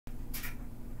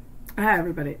Hi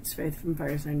everybody, it's Faith from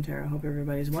Fire Sign Tarot. Hope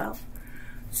everybody's well.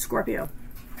 Scorpio.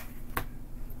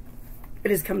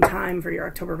 It has come time for your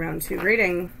October round 2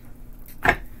 reading.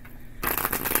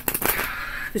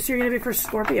 This year going to be for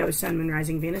Scorpio, Sun, Moon,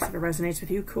 Rising, Venus. If it resonates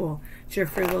with you, cool. It's your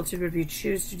free will to do what you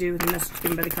choose to do with the message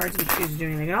given by the cards. If you choose to do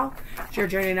anything at all, it's your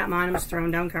journey, not mine. I'm just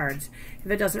throwing down cards. If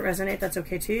it doesn't resonate, that's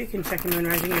okay too. You can check your Moon,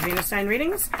 Rising, or Venus sign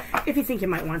readings. If you think you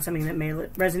might want something that may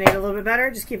resonate a little bit better,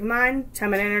 just keep in mind,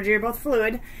 time and energy are both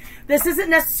fluid. This isn't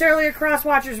necessarily a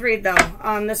cross-watchers read,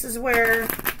 though. This is where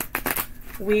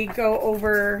we go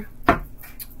over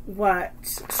what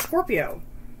Scorpio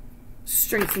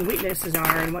strengths and weaknesses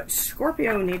are and what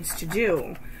Scorpio needs to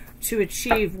do to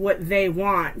achieve what they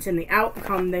want and the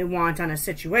outcome they want on a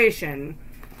situation.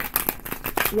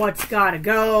 What's gotta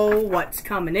go, what's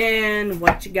coming in,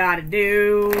 what you gotta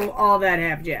do, all that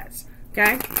half jazz.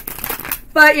 Okay?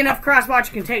 But, you know, if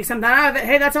cross-watcher can take something out of it,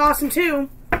 hey, that's awesome too.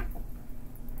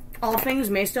 All things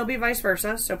may still be vice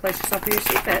versa, so place yourself where you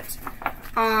see fit.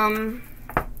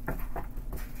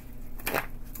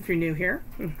 If you're new here,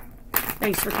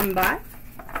 thanks for coming by.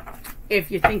 If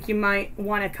you think you might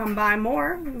want to come by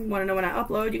more, want to know when I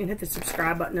upload, you can hit the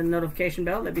subscribe button and the notification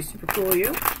bell. That'd be super cool of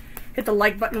you. Hit the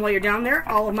like button while you're down there.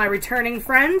 All of my returning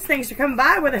friends, thanks for coming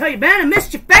by. Where the hell you been? I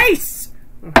missed your face.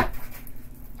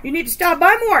 You need to stop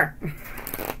by more.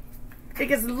 It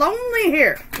gets lonely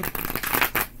here.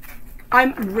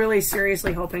 I'm really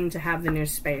seriously hoping to have the new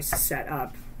space set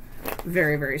up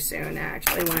very, very soon,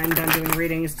 actually. When I'm done doing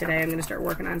readings today, I'm going to start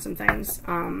working on some things.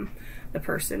 The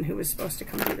person who was supposed to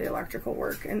come do the electrical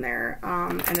work in there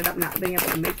ended up not being able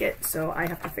to make it, so I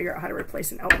have to figure out how to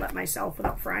replace an outlet myself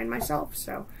without frying myself.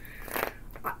 So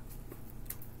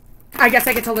I guess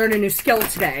I get to learn a new skill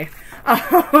today.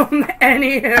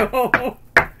 Anywho,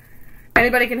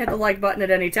 anybody can hit the like button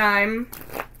at any time.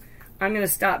 I'm going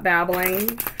to stop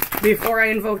babbling. Before I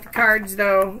invoke the cards,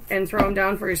 though, and throw them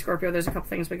down for you, Scorpio, there's a couple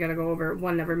things we got to go over.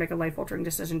 One, never make a life-altering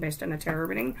decision based on a tarot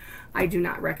reading. I do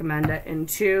not recommend it. And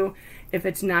two, if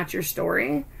it's not your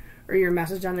story or your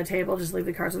message on the table, just leave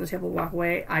the cards on the table, walk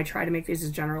away. I try to make these as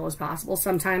general as possible.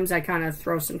 Sometimes I kind of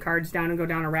throw some cards down and go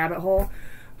down a rabbit hole.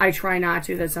 I try not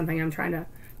to. That's something I'm trying to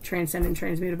transcend and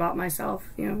transmute about myself,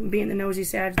 you know, being the nosy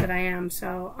sage that I am.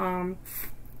 So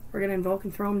we're going to invoke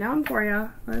and throw them down for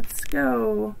you. Let's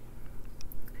go.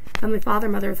 Heavenly Father,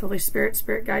 Mother, Holy Spirit,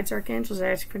 Spirit Guides, Archangels, I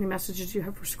ask for any messages you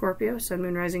have for Scorpio, Sun,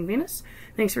 Moon, Rising, Venus.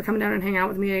 Thanks for coming down and hanging out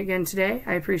with me again today.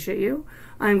 I appreciate you.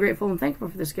 I'm grateful and thankful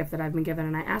for this gift that I've been given,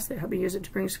 and I ask that you help me use it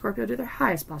to bring Scorpio to their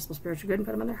highest possible spiritual good and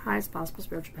put them on their highest possible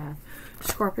spiritual path.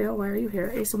 Scorpio, why are you here?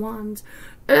 Ace of Wands.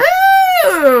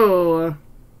 Ooh!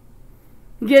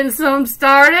 Getting some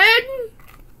started?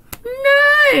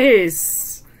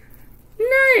 Nice!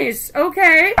 Nice!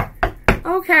 Okay.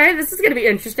 Okay, this is going to be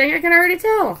interesting. I can already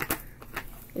tell.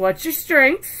 What's your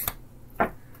strength?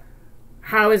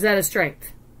 How is that a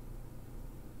strength?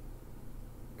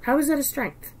 How is that a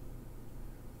strength?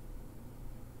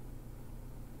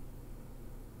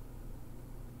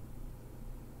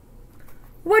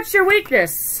 What's your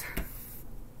weakness?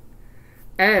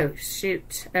 Oh,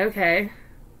 shoot. Okay.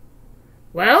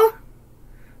 Well,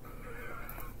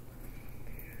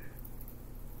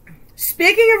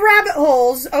 speaking of rabbit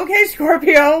holes, okay,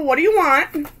 Scorpio, what do you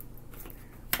want?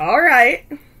 All right.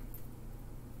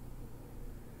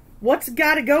 What's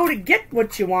got to go to get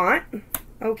what you want?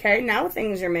 Okay, now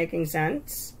things are making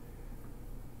sense.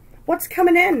 What's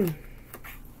coming in?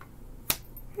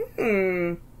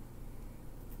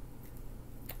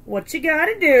 What you got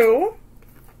to do?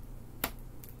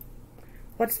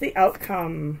 What's the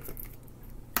outcome?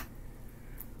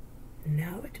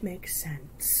 Now it makes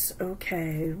sense.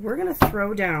 Okay, we're going to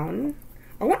throw down.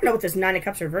 I want to know what this Nine of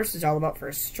Cups reverse is all about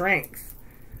for strength.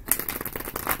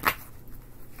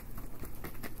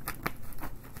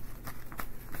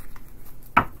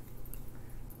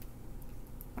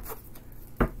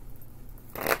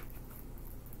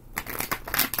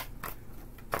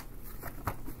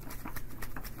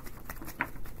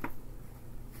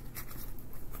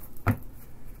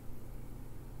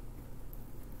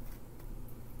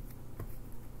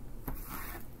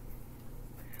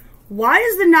 Why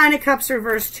is the Nine of Cups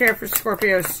reversed here for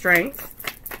Scorpio's strength?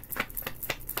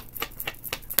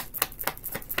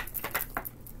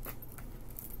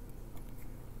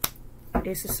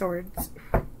 Ace of Swords.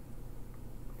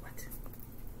 What?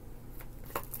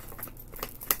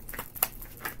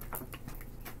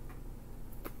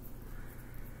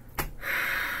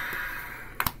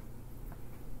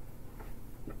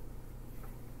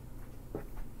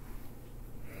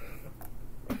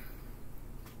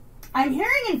 I'm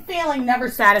hearing and feeling never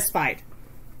satisfied.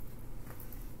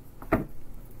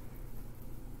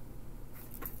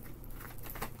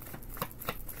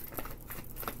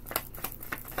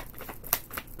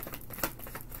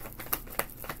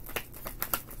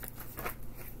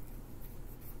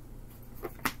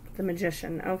 the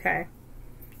Magician. Okay.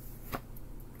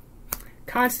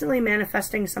 Constantly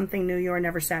manifesting something new. You are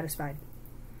never satisfied.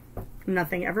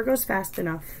 Nothing ever goes fast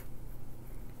enough.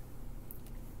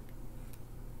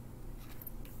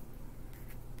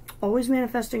 Always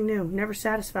manifesting new. Never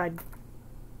satisfied.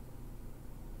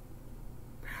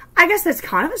 I guess that's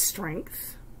kind of a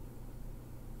strength.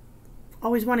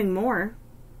 Always wanting more.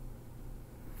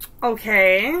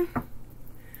 Okay.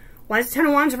 Why is 10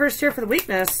 of Wands reversed here for the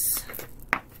weakness?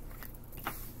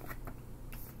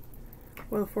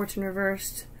 Wheel of Fortune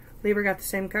reversed. Libra got the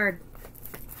same card.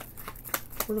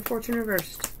 Wheel of Fortune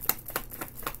reversed.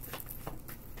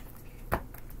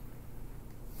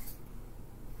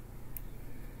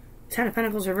 Ten of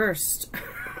Pentacles reversed.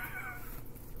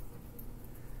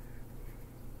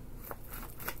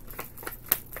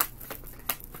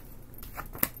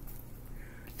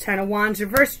 Ten of Wands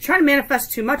reversed. Trying to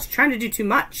manifest too much. Trying to do too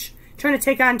much. Trying to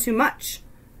take on too much.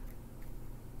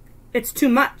 It's too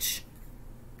much.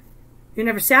 You're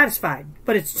never satisfied,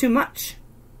 but it's too much.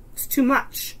 It's too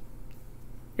much.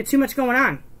 It's too much going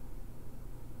on.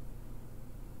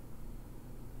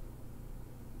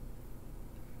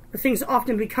 The things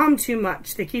often become too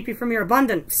much. They keep you from your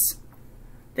abundance.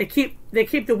 They keep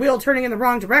the wheel turning in the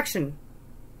wrong direction.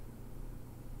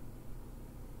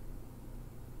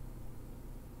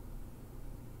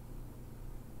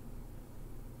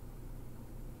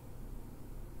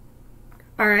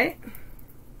 All right.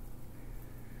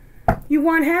 You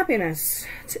want happiness.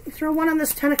 Throw one on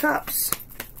this 10 of Cups.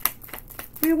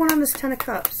 Throw one on this 10 of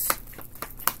Cups.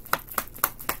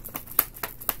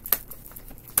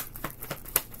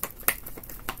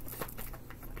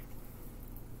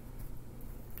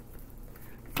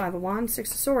 Five of Wands,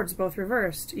 Six of Swords, both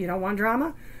reversed. You don't want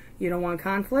drama. You don't want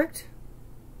conflict.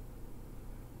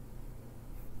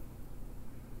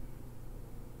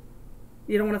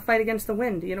 You don't want to fight against the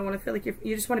wind. You don't want to feel like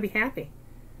you just want to be happy.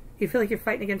 You feel like you're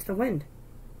fighting against the wind.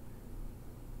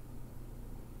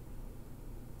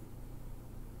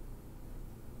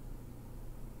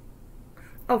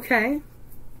 Okay.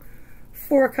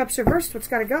 Four of Cups reversed. What's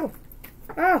got to go?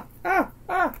 Oh.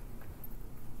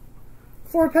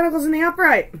 Four of Pentacles in the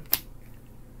upright.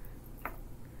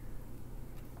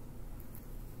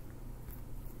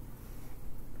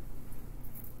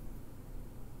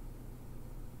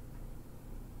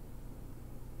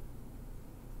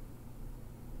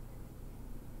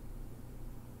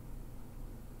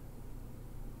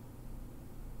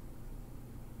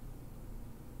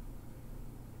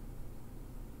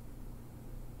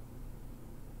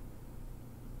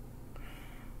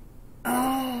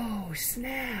 Oh,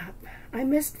 snap. I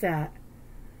missed that.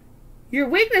 Your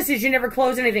weakness is you never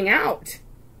close anything out.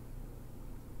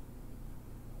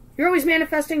 You're always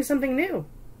manifesting something new.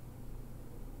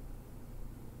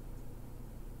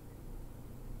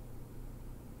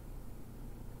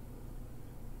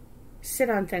 Sit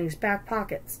on things, back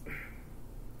pockets.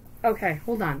 Okay,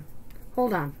 hold on.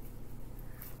 Hold on.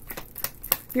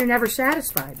 You're never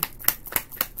satisfied.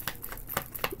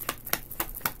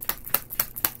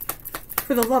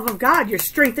 For the love of God, your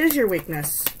strength is your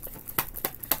weakness.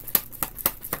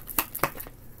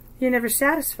 You're never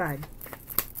satisfied.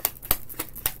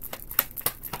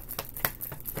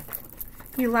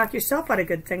 You lock yourself out of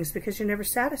good things because you're never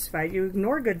satisfied. You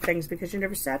ignore good things because you're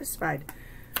never satisfied.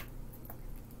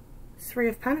 Three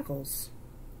of Pentacles.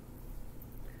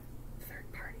 Third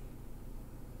party.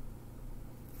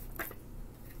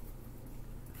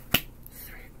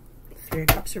 Three of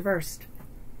Cups reversed.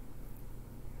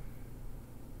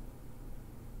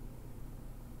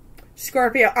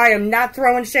 Scorpio, I am not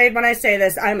throwing shade when I say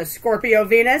this. I'm a Scorpio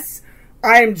Venus.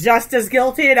 I am just as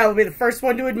guilty, and I will be the first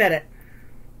one to admit it.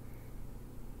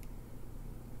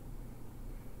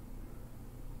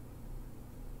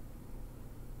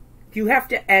 You have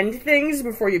to end things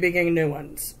before you begin new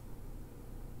ones.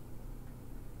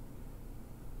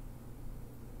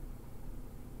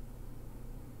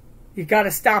 You got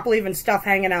to stop leaving stuff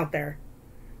hanging out there.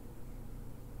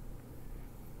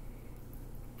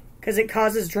 Because it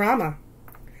causes drama.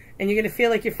 And you're going to feel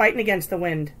like you're fighting against the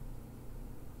wind.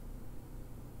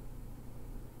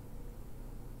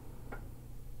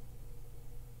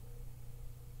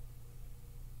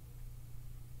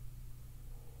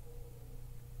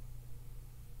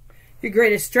 Your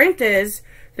greatest strength is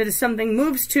that if something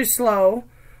moves too slow,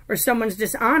 or someone's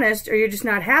dishonest, or you're just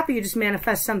not happy, you just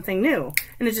manifest something new.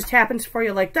 And it just happens for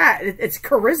you like that. It's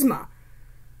charisma.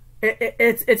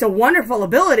 It's a wonderful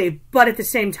ability, but at the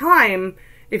same time,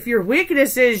 if your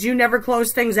weakness is you never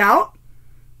close things out,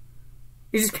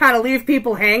 you just kind of leave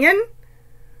people hanging,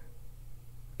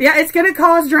 yeah, it's going to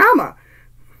cause drama.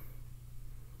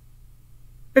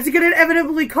 It's going to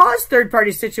inevitably cause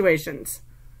third-party situations.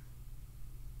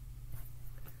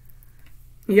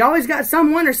 You always got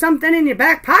someone or something in your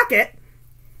back pocket.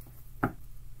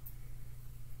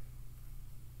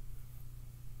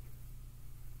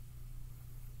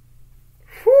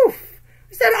 Whew.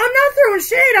 I said, I'm not throwing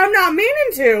shade. I'm not meaning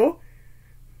to.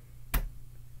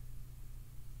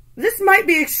 This might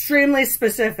be extremely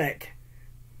specific.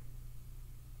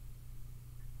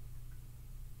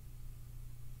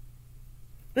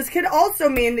 This could also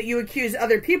mean that you accuse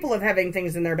other people of having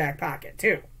things in their back pocket,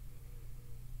 too.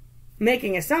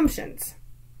 Making assumptions.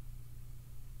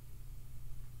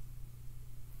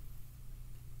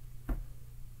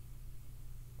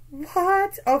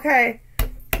 What? Okay.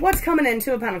 What's coming in?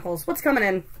 Two of Pentacles. What's coming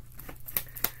in?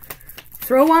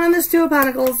 Throw one on this Two of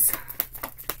Pentacles.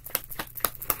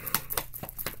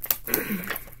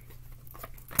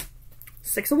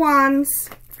 Six of Wands.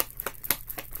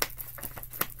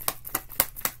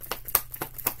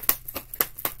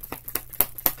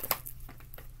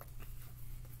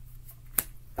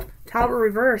 Tower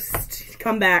reversed.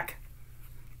 Come back.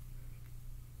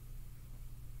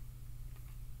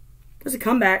 There's a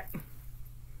comeback.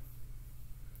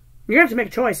 You're going to have to make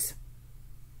a choice.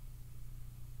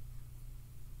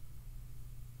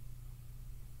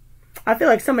 I feel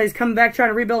like somebody's coming back trying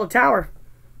to rebuild a tower.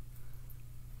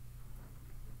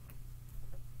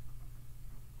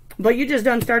 But you just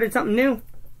done started something new.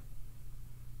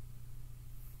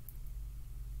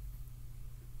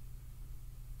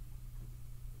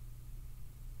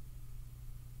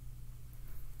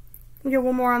 We'll get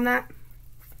one more on that.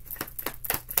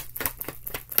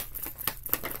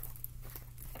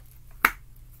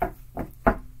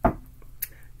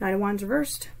 Knight of Wands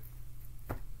reversed.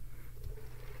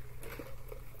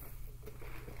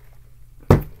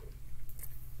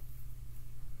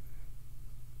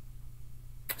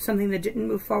 Something that didn't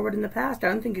move forward in the past. I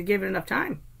don't think you gave it enough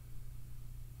time.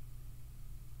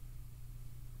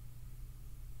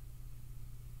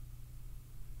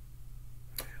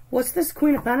 What's this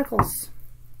Queen of Pentacles?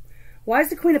 Why is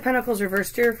the Queen of Pentacles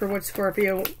reversed here for what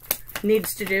Scorpio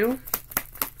needs to do?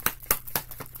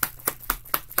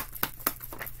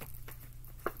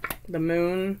 The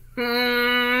Moon.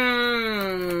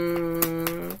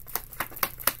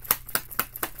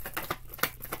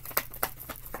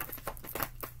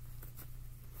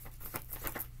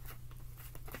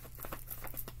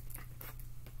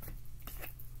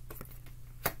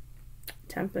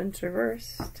 Temperance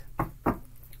reversed.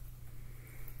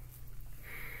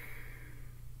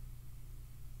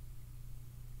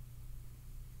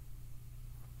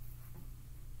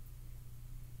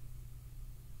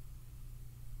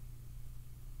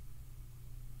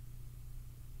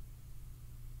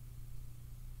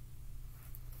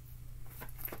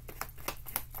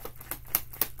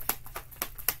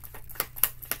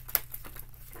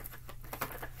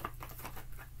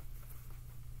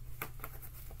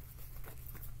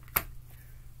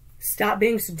 Stop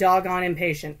being so doggone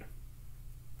impatient.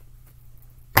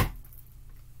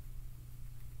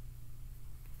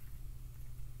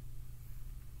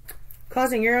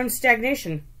 Causing your own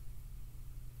stagnation.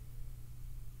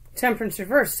 Temperance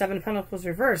reversed. Seven of Pentacles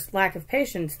reversed. Lack of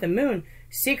patience. The Moon.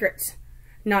 Secrets.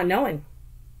 Not knowing.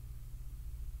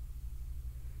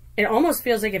 It almost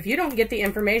feels like if you don't get the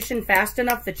information fast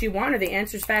enough that you want, or the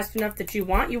answers fast enough that you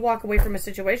want, you walk away from a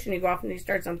situation, you go off and you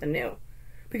start something new.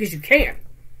 Because you can.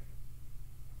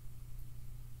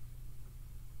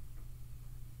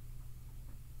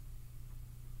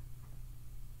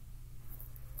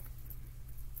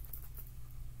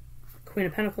 Queen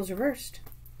of Pentacles reversed.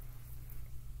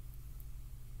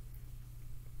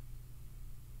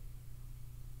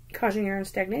 Causing your own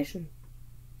stagnation.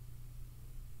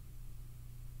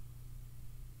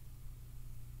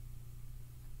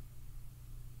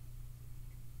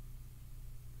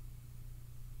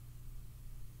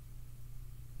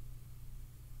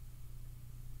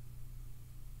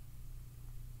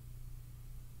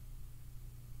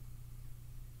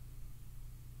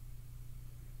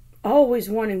 Always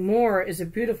wanting more is a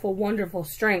beautiful, wonderful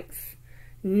strength.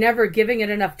 Never giving it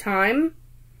enough time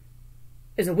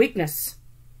is a weakness.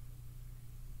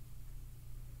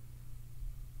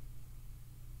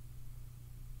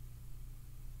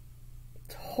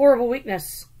 It's a horrible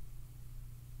weakness.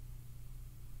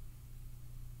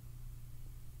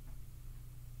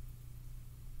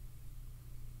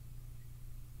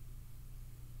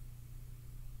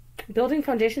 Building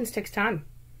foundations takes time.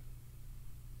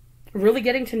 Really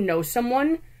getting to know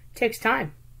someone takes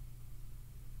time.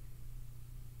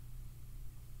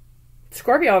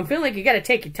 Scorpio, I'm feeling like you got to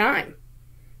take your time.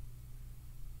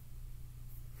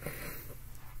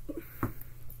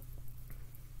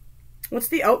 What's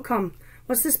the outcome?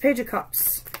 What's this Page of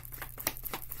Cups?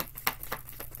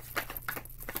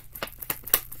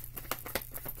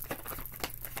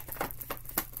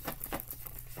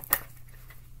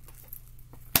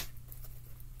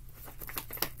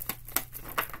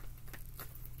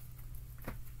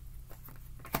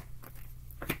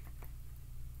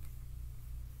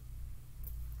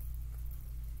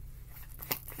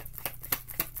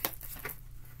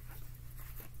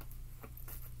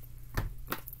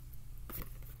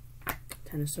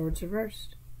 Ten of Swords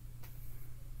reversed.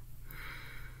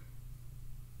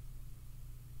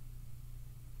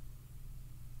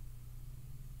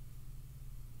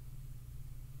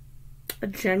 A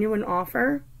genuine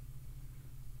offer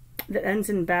that ends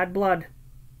in bad blood.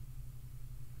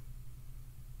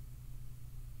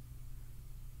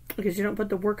 Because you don't put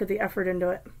the work or the effort into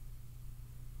it.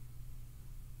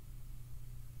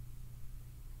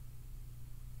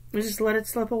 You just let it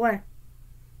slip away.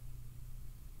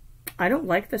 I don't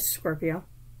like this, Scorpio.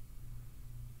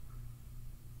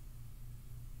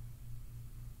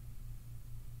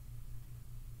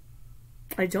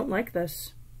 I don't like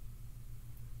this.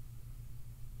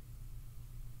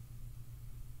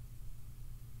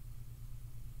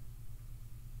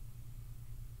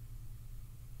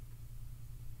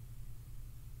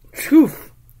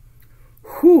 Oof.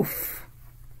 Oof.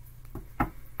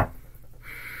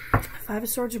 Five of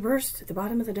Swords reversed at the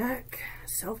bottom of the deck.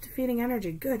 Self-defeating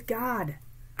energy. Good God.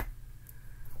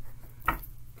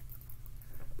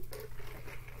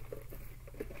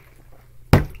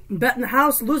 Betting the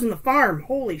house, losing the farm.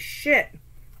 Holy shit.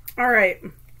 All right.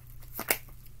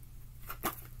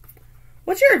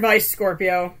 What's your advice,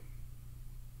 Scorpio?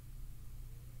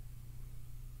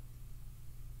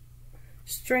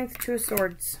 Strength, Two of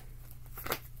Swords.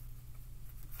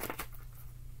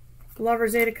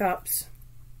 Lover's, Eight of Cups.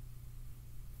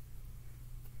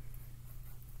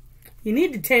 You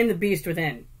need to tame the beast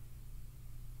within.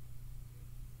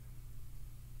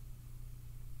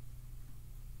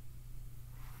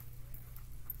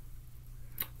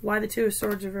 Why the Two of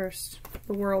Swords reversed?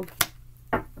 The World.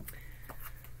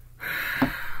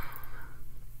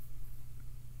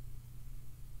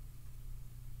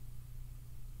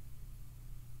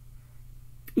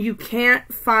 You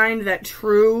can't find that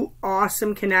true,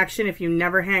 awesome connection if you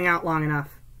never hang out long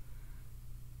enough.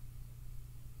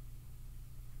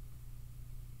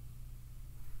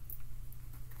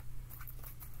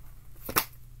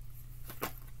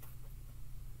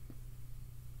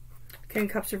 King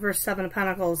of Cups reversed, Seven of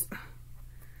Pentacles.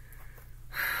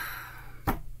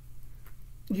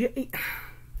 It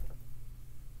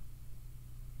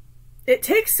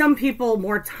takes some people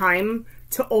more time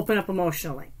to open up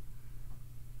emotionally.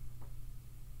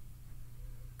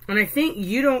 And I think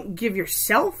you don't give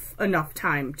yourself enough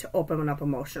time to open up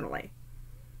emotionally.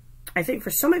 I think for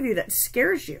some of you that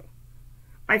scares you.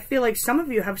 I feel like some of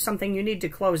you have something you need to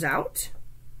close out.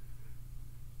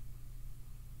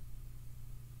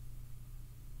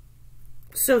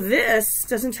 So this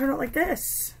doesn't turn out like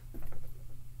this.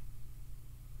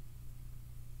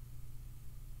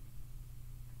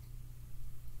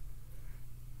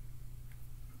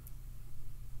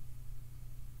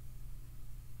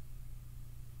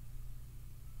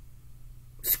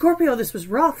 Scorpio, this was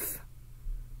rough.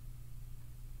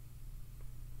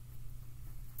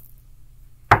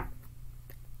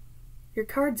 Your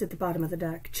cards at the bottom of the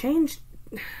deck. Change.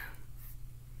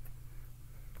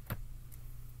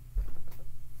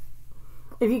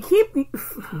 If you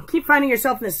keep finding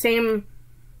yourself in the same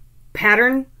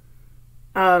pattern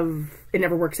of it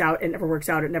never works out, it never works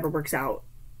out, it never works out,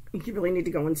 you really need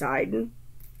to go inside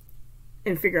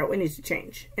and figure out what needs to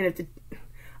change. And if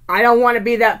I don't want to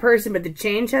be that person, but the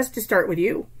change has to start with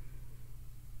you.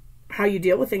 How you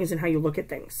deal with things and how you look at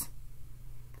things.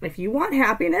 If you want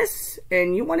happiness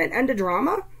and you want an end to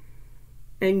drama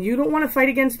and you don't want to fight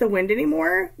against the wind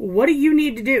anymore, what do you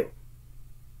need to do?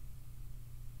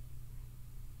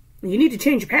 You need to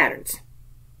change your patterns.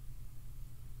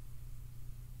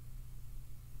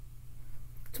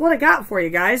 That's what I got for you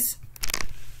guys.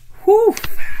 Whew.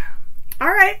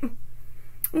 All right.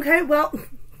 Okay, well,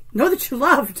 know that you're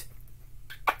loved.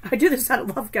 I do this out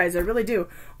of love, guys. I really do.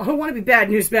 I don't want to be Bad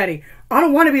News Betty. I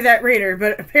don't want to be that reader,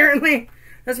 but apparently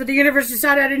that's what the universe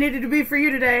decided I needed to be for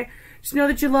you today. Just know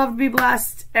that you're loved, be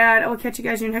blessed, and I will catch you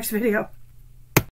guys in your next video.